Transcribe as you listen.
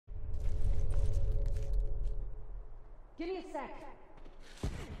Give me a sec.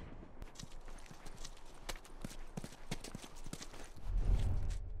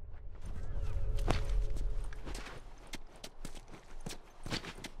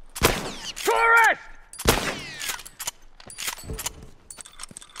 Tourist!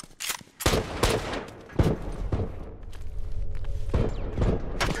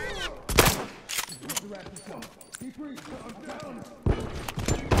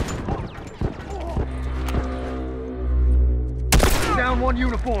 Down one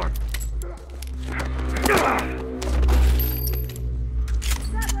uniform.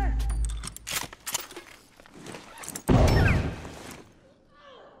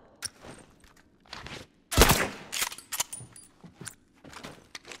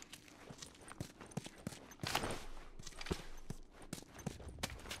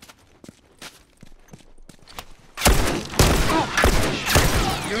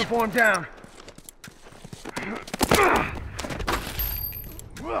 Uniform down.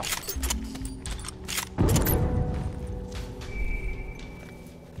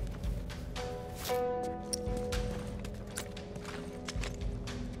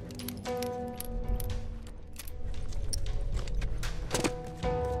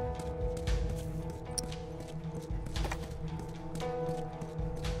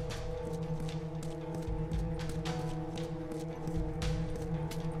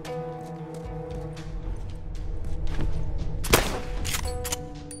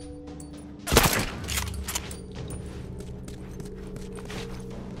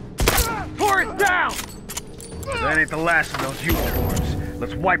 Tourist down! That ain't the last of those uniforms.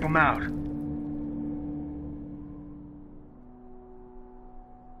 Let's wipe them out.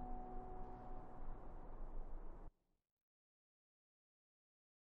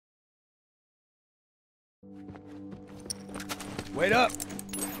 Wait up!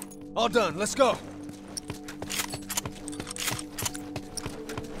 All done, let's go!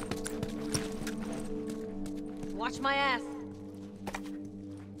 Watch my ass.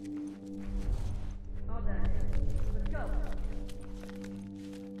 All done. Let's go.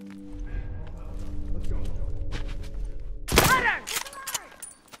 Let's go. Pattern!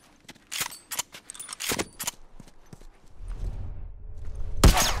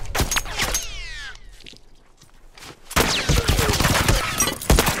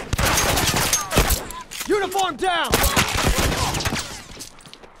 Uniform down!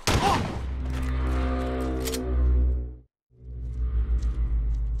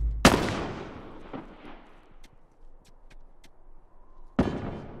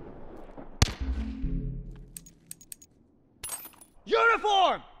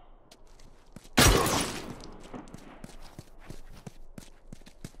 Uniform!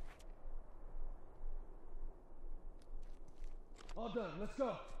 All done, let's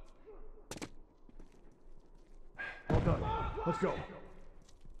go. All done, let's go.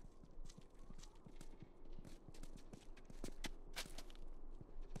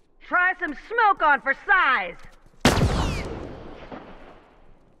 Try some smoke on for size.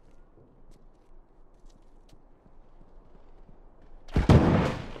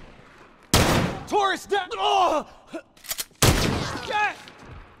 Tourist down! Oh! Get!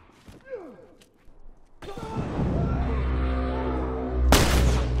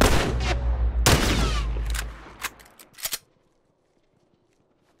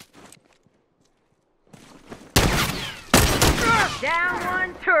 Down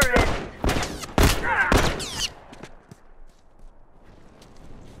one tourist.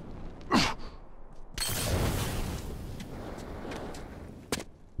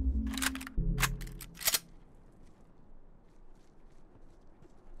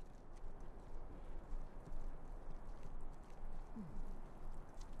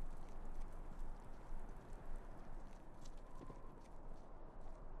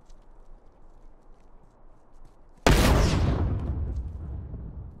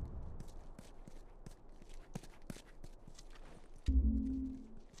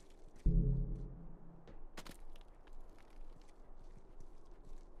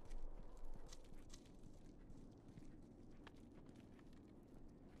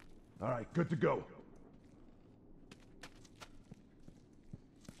 All right, good to go.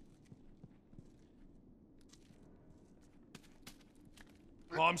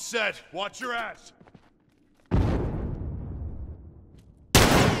 I'm set. Watch your ass.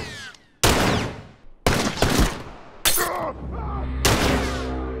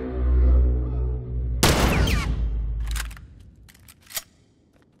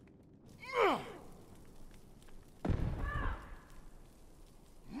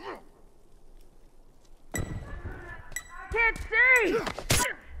 Can't see!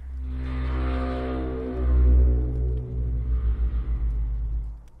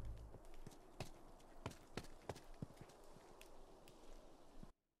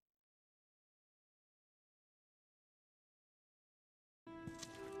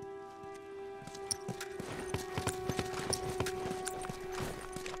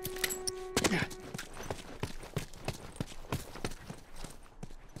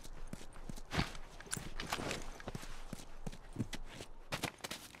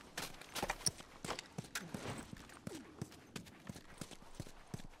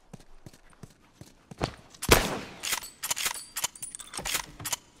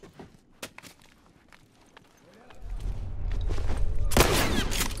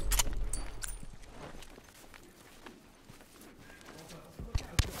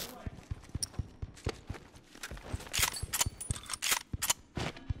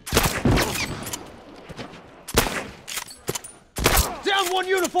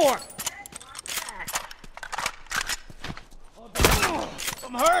 for him!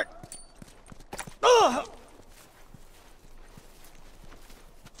 I'm hurt!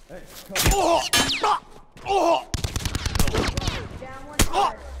 Hey, Down one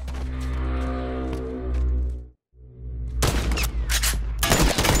turret.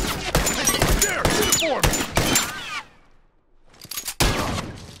 There! Uniform!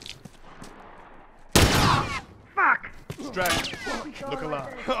 Fuck! Distraction. Look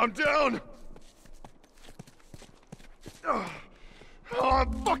alive. I'm down! Oh,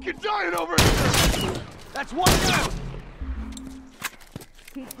 I'm fucking dying over here! that's one down!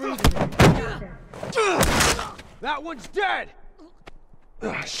 Keep breathing. That one's dead!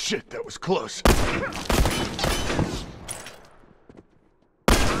 Ah, shit, that was close.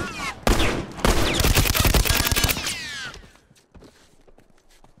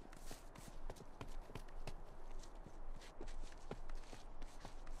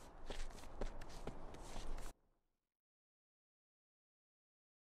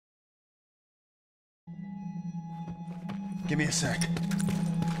 Give me a sec.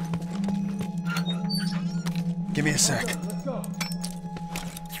 Give me a sec. Let's go.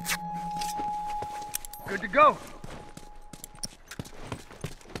 Good to go.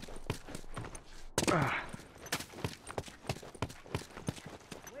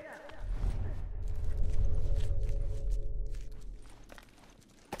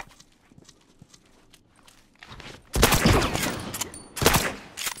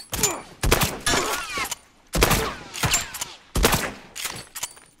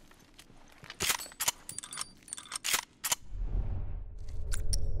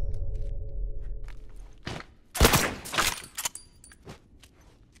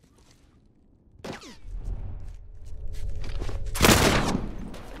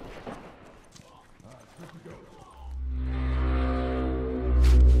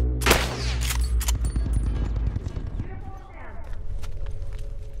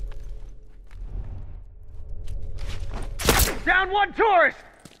 Down one tourist!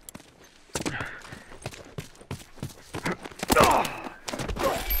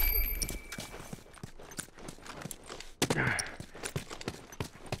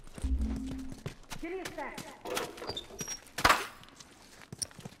 Give me a sec.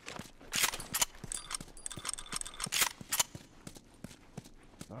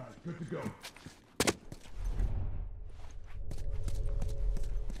 Alright, good to go.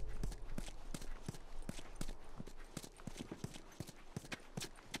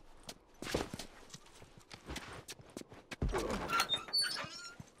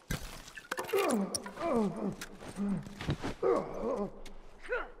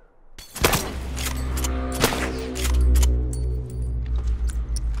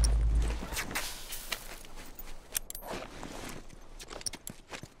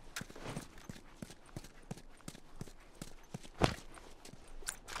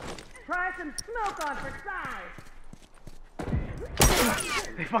 Try some smoke on for size.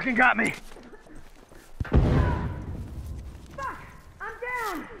 They fucking got me. Fuck! I'm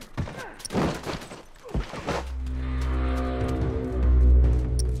down!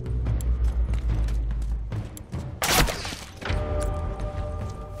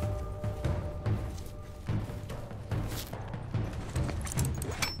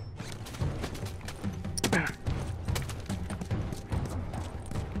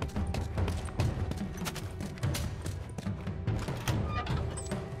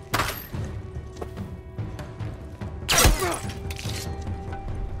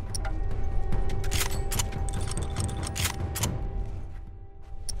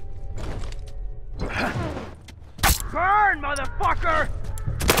 Burn, motherfucker!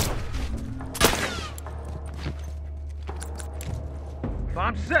 If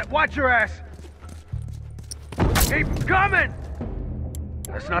I'm set, watch your ass! Keep coming!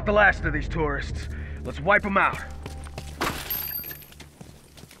 That's not the last of these tourists. Let's wipe them out.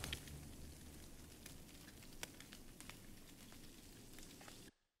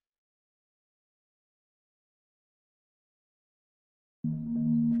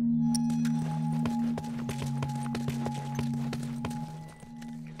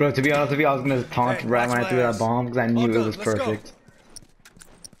 Bro, to be honest with you, I was gonna taunt Hey, right when I watch threw my that ass. bomb because I knew All it done, was let's go. perfect.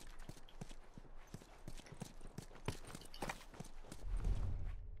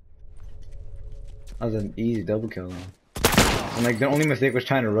 That was an easy double kill though. I'm like, the only mistake was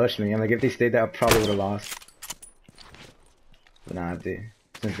trying to rush me. I'm like, if they stayed there, I probably would have lost. But nah,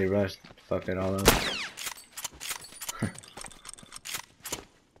 since they rushed, fucked it all up.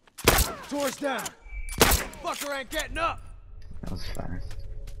 Doors down! Fucker ain't getting up! That was fast.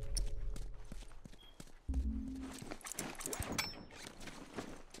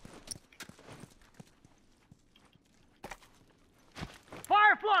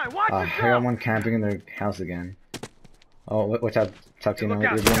 watch I yourself! got one camping in their house again. Oh, watch out, Tuxino. Look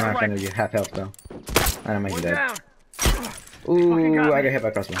out, You're one got right right. under you. Half health though. I don't make you One dead. down. Ooh, got I me. got hit by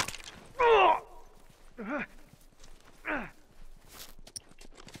a crossbow.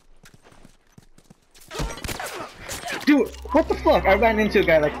 Dude, what the fuck? I ran into a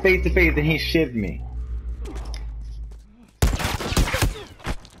guy like face to face and he shivved me.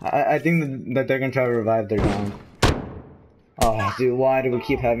 I think that they're gonna try to revive their dog. Oh, dude, why do we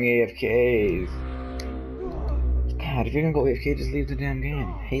keep having AFKs? God, if you're gonna go AFK, just leave the damn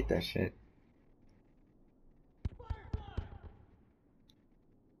game. I hate that shit.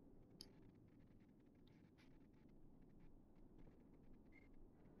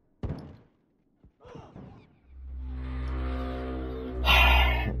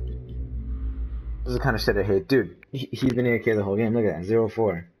 This is the kind of shit I hate. Dude, he's been AFK the whole game. Look at that,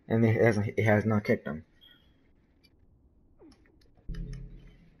 0-4. And it has not kicked him.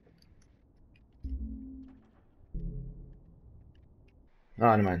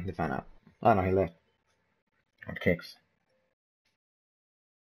 Oh, never mind, they found out. Oh no, he left. Or kicks.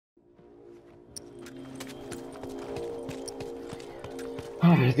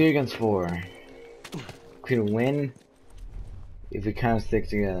 Oh, 3 against 4. Could win if we kind of stick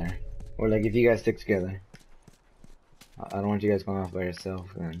together. Or like if you guys stick together. I don't want you guys going off by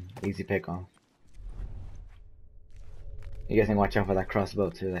yourself and easy pick off. You guys can watch out for that crossbow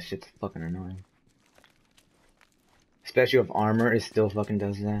too, that shit's fucking annoying. Especially if armor, it still fucking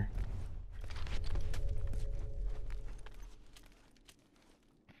does that.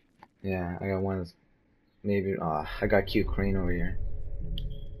 Yeah, I got one that's maybe, I got cute Crane over here.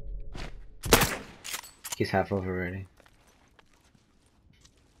 He's half over already.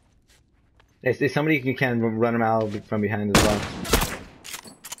 If somebody can run him out from behind as well.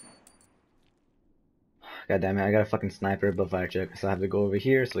 God damn it, I got a fucking sniper but fire check, so I have to go over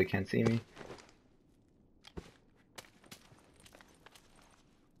here so he can't see me.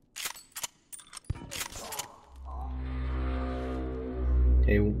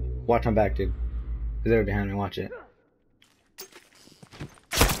 Hey, watch my back, dude. He's there behind me, watch it.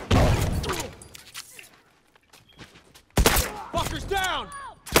 Fuckers down!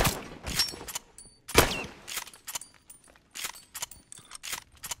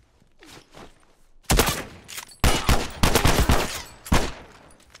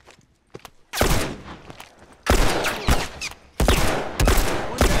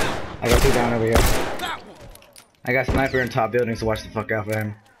 I got 2 down over here. That one! I got sniper in top building, so watch the fuck out for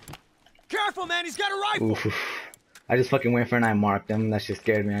him. Careful, man, he's got a rifle! Oof. I just fucking went for and I marked him. That shit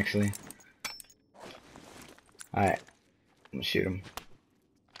scared me actually. Alright. I'm gonna shoot him.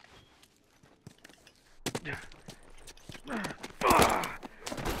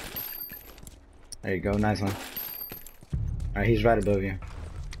 There you go, nice one. Alright, he's right above you.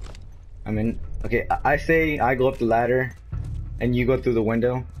 I mean, okay, I say I go up the ladder and you go through the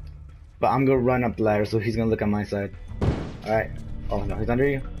window, but I'm gonna run up the ladder so he's gonna look on my side. Alright. Oh no, he's under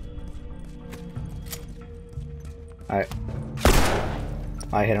you. Alright.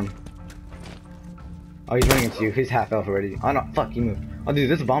 I hit him. Oh, he's running into you. He's half health already. Oh no, fuck, he moved. Oh dude,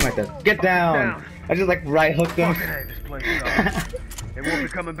 there's a bomb right there. Get down! I just like right hooked him. Fucking hate this place sucks. It won't be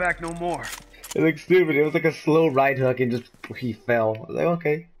coming back no more. It looked stupid. It was like a slow right hook and just he fell. I was like,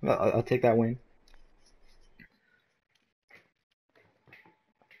 okay, I'll take that win.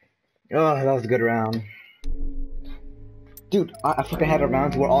 Oh, that was a good round. Dude, I fucking had a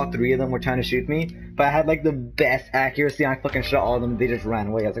round where all 3 of them were trying to shoot me, but I had like the best accuracy. I fucking shot all of them. They just ran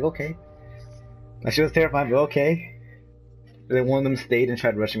away. I was like, okay. That shit was terrifying, but okay. And then one of them stayed and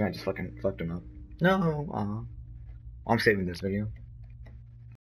tried rushing me. I just fucking fucked him up. No, I'm saving this video.